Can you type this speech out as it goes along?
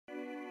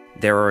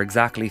There are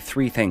exactly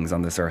 3 things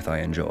on this earth I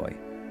enjoy: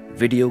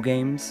 video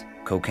games,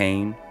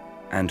 cocaine,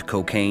 and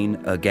cocaine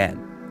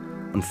again.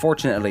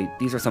 Unfortunately,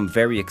 these are some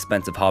very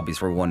expensive hobbies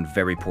for one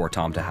very poor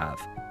Tom to have.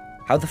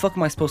 How the fuck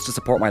am I supposed to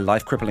support my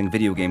life-crippling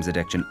video games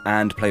addiction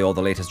and play all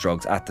the latest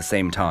drugs at the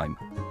same time?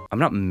 I'm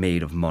not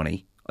made of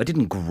money. I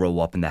didn't grow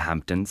up in the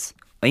Hamptons.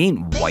 I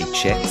ain't white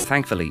chicks.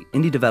 Thankfully,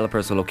 indie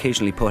developers will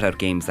occasionally put out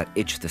games that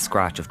itch the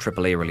scratch of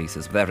AAA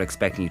releases without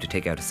expecting you to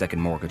take out a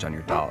second mortgage on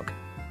your dog.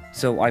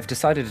 So I've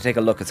decided to take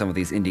a look at some of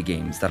these indie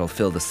games that'll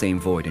fill the same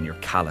void in your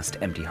calloused,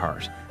 empty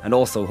heart, and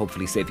also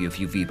hopefully save you a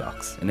few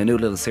V-Bucks, in a new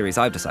little series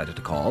I've decided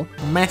to call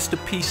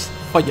Mastapeece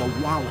for your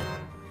wallet.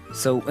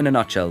 So, in a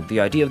nutshell, the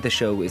idea of this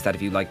show is that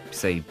if you like,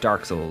 say,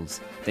 Dark Souls,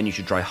 then you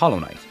should try Hollow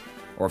Knight.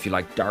 Or if you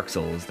like Dark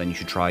Souls, then you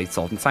should try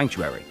Salt and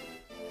Sanctuary.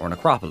 Or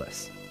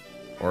Necropolis.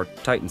 Or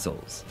Titan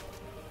Souls.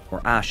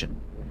 Or Ashen.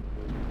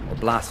 Or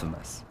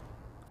Blasphemous.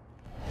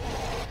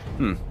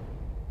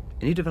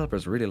 Indie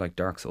developers really like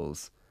Dark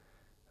Souls.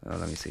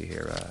 Let me see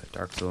here.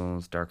 Dark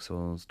Souls.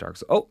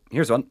 Oh,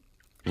 here's one.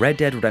 Red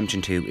Dead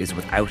Redemption 2 is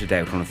without a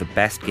doubt one of the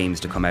best games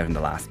to come out in the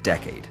last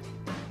decade.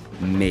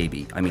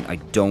 Maybe. I mean, I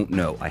don't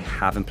know. I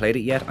haven't played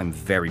it yet. I'm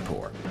very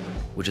poor.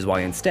 Which is why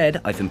instead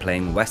I've been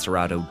playing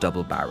Westerado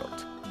Double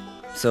Barreled.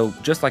 So,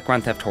 just like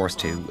Grand Theft Horse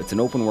 2, it's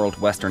an open world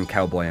western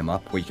cowboy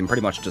em-up where you can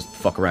pretty much just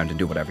fuck around and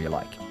do whatever you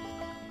like.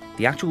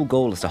 The actual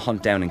goal is to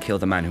hunt down and kill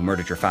the man who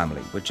murdered your family,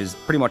 which is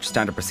pretty much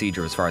standard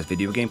procedure as far as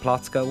video game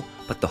plots go,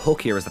 but the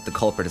hook here is that the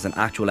culprit is an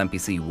actual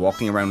NPC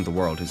walking around the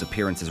world whose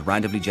appearance is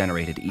randomly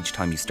generated each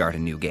time you start a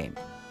new game.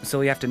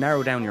 So you have to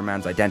narrow down your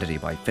man's identity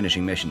by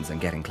finishing missions and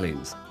getting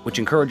clues, which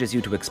encourages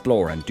you to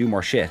explore and do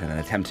more shit in an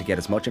attempt to get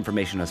as much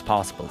information as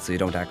possible so you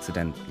don't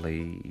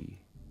accidentally...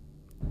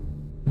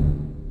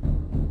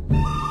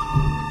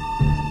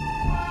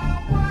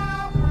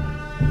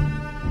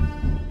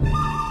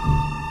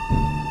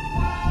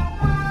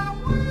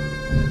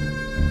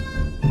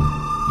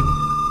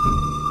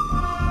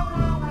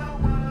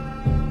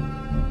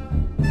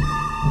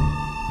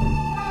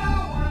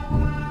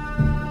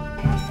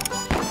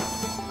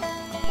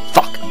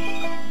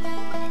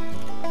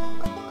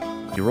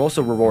 You're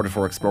also rewarded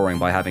for exploring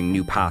by having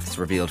new paths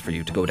revealed for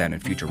you to go down in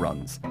future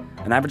runs.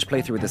 An average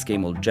playthrough of this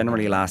game will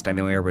generally last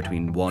anywhere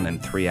between 1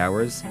 and 3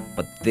 hours,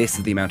 but this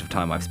is the amount of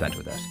time I've spent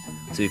with it.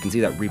 So you can see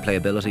that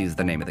replayability is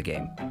the name of the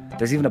game.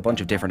 There's even a bunch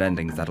of different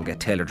endings that'll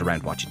get tailored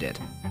around what you did.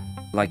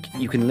 Like,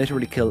 you can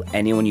literally kill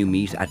anyone you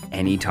meet at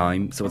any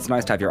time, so it's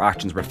nice to have your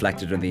actions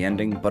reflected in the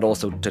ending, but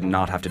also to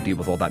not have to deal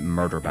with all that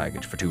murder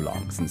baggage for too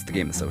long, since the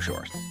game is so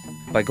short.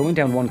 By going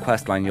down one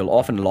questline, you'll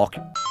often lock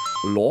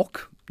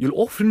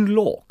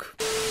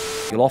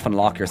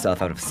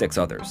yourself out of 6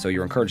 others, so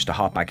you're encouraged to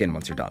hop back in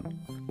once you're done.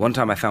 One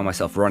time I found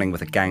myself running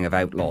with a gang of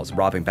outlaws,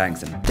 robbing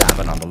banks and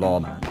dabbing on the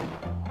lawman.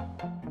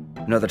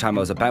 Another time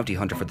I was a bounty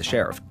hunter for the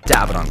sheriff,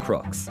 dabbing on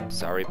crooks.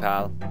 Sorry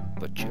pal,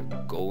 but you're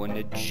going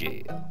to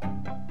jail.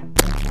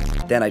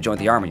 Then I joined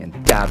the army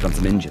and dabbed on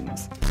some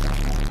Injuns.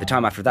 The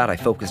time after that I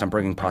focused on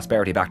bringing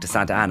prosperity back to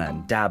Santa Ana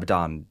and dabbed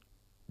on...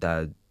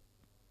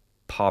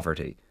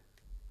 poverty.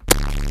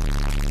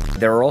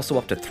 There are also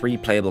up to 3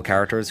 playable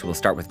characters who will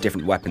start with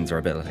different weapons or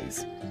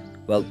abilities.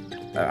 Well,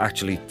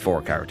 actually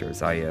 4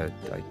 characters. I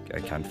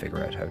can't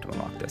figure out how to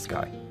unlock this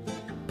guy.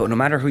 But no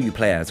matter who you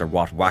play as or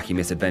what wacky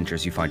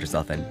misadventures you find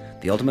yourself in,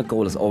 the ultimate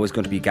goal is always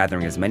going to be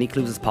gathering as many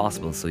clues as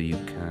possible so you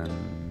can...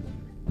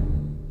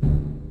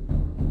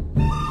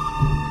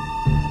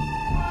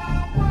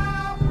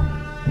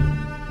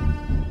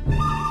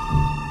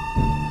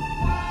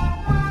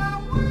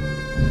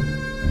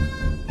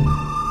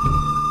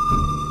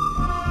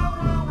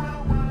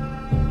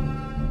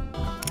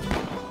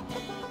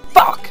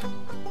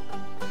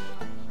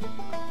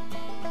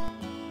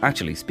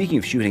 Actually, speaking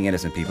of shooting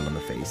innocent people in the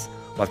face,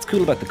 what's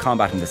cool about the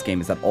combat in this game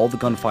is that all the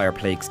gunfire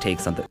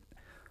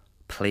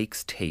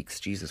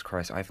Jesus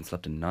Christ, I haven't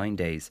slept in 9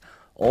 days.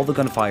 All the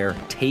gunfire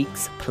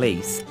takes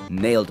place,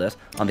 nailed it,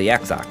 on the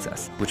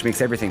X-axis, which makes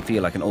everything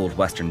feel like an old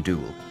western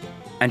duel.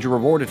 And you're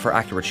rewarded for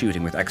accurate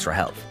shooting with extra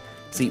health.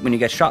 See, when you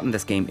get shot in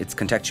this game, it's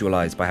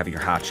contextualized by having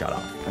your hat shot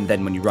off, and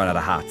then when you run out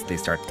of hats, they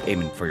start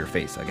aiming for your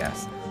face, I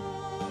guess.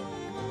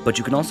 But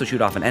you can also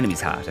shoot off an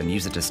enemy's hat and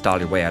use it to stall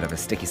your way out of a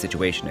sticky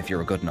situation if you're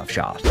a good enough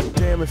shot.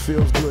 Damn, it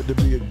feels good to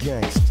be a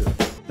gangster.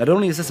 Not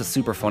only is this a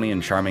super funny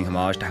and charming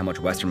homage to how much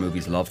Western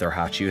movies love their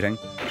hat shooting,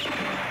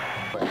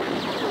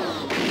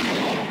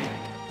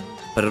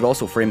 but it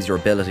also frames your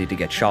ability to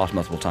get shot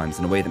multiple times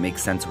in a way that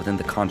makes sense within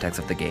the context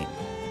of the game.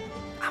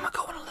 I'ma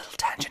go on a little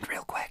tangent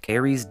real quick.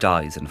 Ares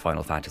dies in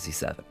Final Fantasy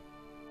VII.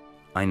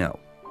 I know.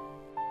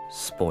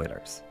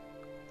 Spoilers.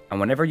 And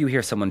whenever you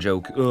hear someone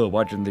joke, "Oh,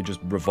 why didn't they just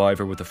revive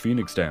her with the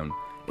Phoenix Down?"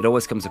 it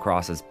always comes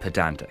across as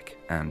pedantic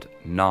and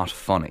not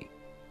funny.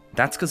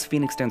 That's because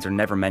Phoenix Downs are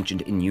never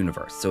mentioned in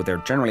universe, so they're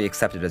generally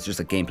accepted as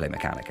just a gameplay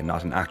mechanic and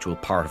not an actual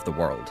part of the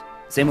world.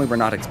 Same way we're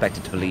not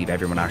expected to believe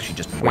everyone actually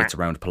just waits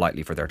around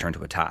politely for their turn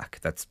to attack.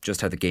 That's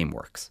just how the game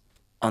works.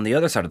 On the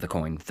other side of the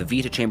coin, the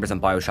Vita chambers in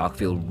Bioshock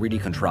feel really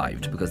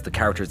contrived because the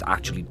characters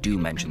actually do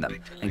mention them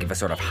and give a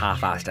sort of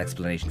half-assed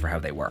explanation for how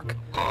they work.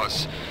 Of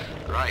course,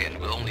 Ryan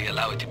will only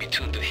allow it to be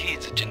tuned to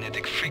his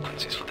genetic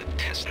frequencies for the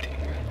testing.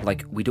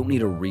 Like, we don't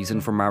need a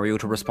reason for Mario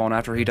to respawn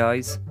after he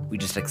dies, we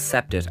just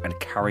accept it and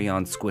carry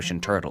on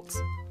squishing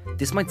turtles.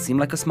 This might seem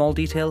like a small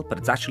detail, but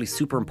it's actually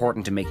super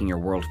important to making your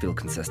world feel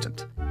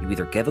consistent. You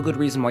either give a good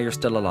reason why you're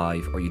still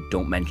alive, or you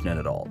don't mention it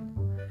at all.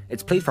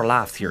 It's played for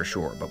laughs here,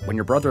 sure, but when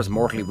your brother is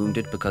mortally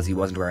wounded because he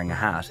wasn't wearing a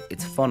hat,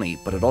 it's funny,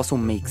 but it also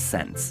makes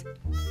sense.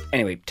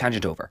 Anyway,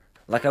 tangent over.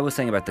 Like I was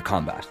saying about the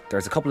combat,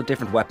 there's a couple of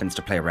different weapons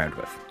to play around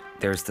with.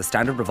 There's the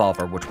standard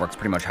revolver, which works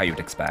pretty much how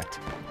you'd expect,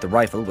 the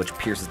rifle, which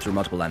pierces through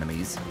multiple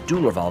enemies,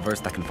 dual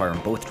revolvers that can fire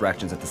in both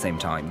directions at the same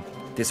time,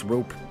 this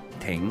rope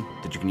thing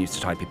that you can use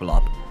to tie people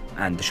up,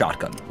 and the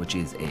shotgun, which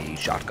is a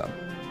shotgun.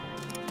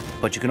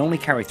 But you can only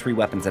carry 3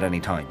 weapons at any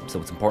time, so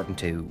it's important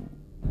to...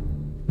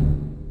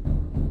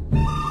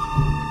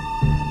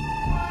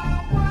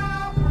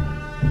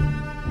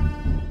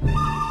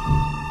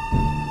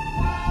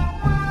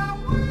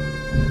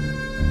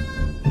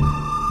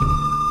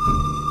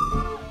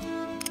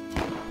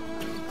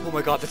 Oh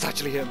my god, that's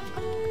actually him.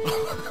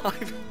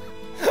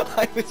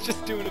 I was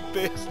just doing a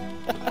bit.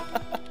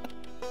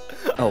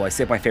 Oh, I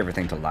saved my favourite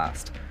thing to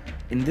last.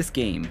 In this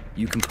game,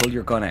 you can pull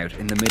your gun out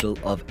in the middle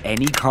of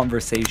any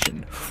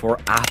conversation for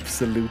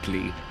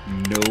absolutely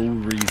no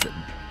reason.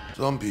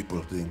 Some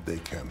people think they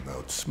can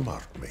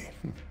outsmart me.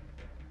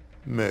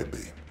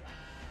 Maybe.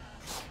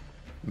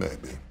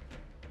 Maybe.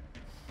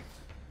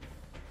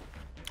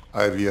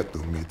 I've yet to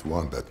meet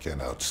one that can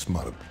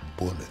outsmart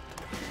Bullet.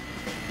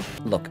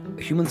 Look,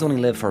 humans only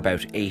live for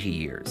about 80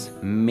 years.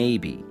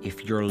 Maybe,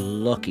 if you're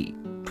lucky,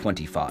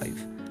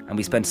 25. And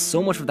we spend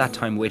so much of that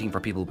time waiting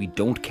for people we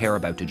don't care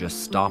about to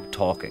just stop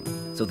talking.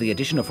 So the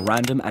addition of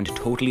random and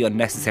totally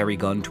unnecessary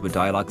gun to a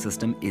dialogue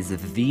system is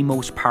the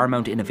most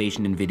paramount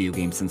innovation in video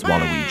games since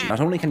Waluigi. Not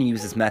only can you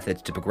use this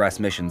method to progress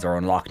missions or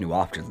unlock new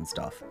options and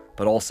stuff,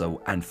 but also,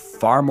 and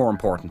far more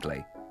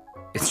importantly,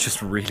 it's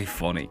just really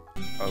funny.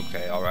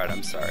 Okay, alright,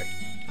 I'm sorry.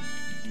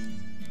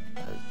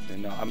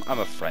 No, I'm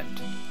a friend.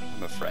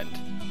 I'm a friend.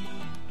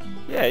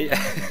 Yeah.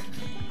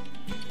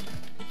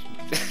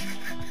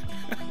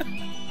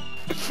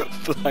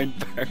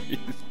 Blind Barry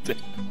is dead.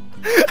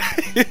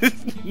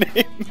 His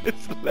name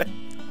is Len.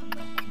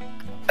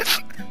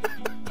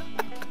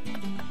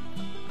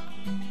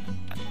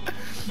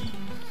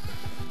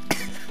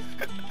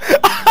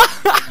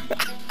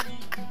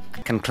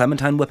 Can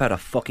Clementine whip out a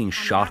fucking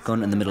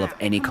shotgun in the middle of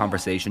any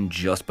conversation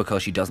just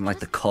because she doesn't like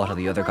the cut of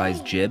the other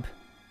guy's jib?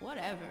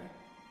 Whatever.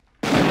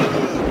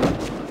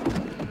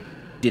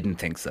 Didn't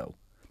think so.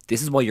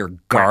 This is why your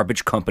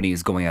garbage company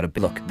is going out of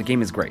business. Look, the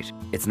game is great.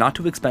 It's not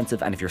too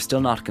expensive, and if you're still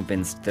not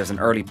convinced, there's an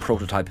early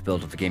prototype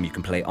build of the game you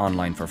can play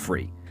online for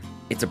free.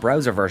 It's a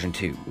browser version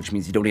too, which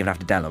means you don't even have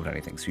to download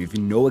anything, so you have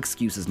no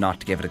excuses not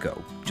to give it a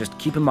go. Just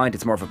keep in mind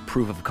it's more of a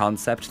proof of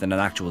concept than an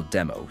actual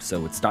demo,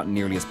 so it's not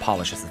nearly as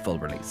polished as the full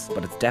release,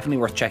 but it's definitely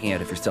worth checking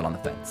out if you're still on the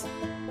fence.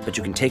 But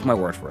you can take my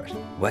word for it.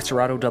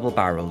 Westerado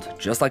double-barreled,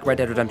 just like Red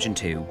Dead Redemption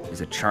 2,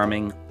 is a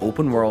charming,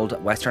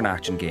 open-world Western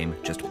action game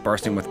just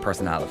bursting with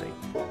personality.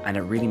 And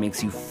it really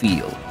makes you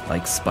feel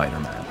like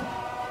Spider-Man.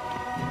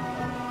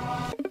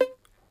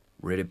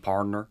 Ready,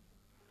 partner?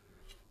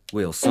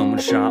 Well, someone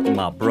shot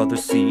my brother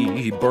C.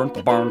 He burnt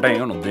the barn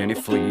down and then he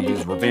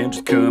flees. Revenge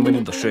is coming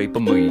in the shape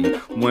of me.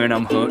 When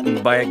I'm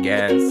hunting bad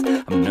guys,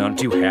 I'm none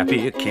too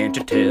happy, can't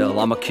you tell?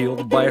 I'ma kill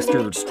the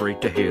bastard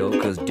straight to hell,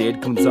 cause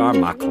dead coons are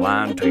my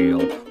clientele.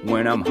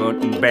 When I'm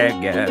hunting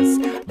bad guys,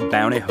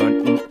 bounty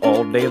hunting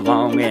all day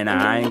long, and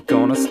I ain't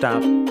gonna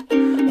stop.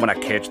 When I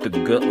catch the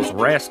gutless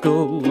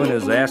rascal and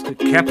his ass a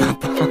cap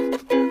up.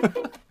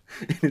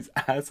 And his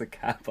ass a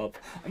cap up.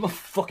 I'm a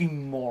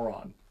fucking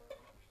moron.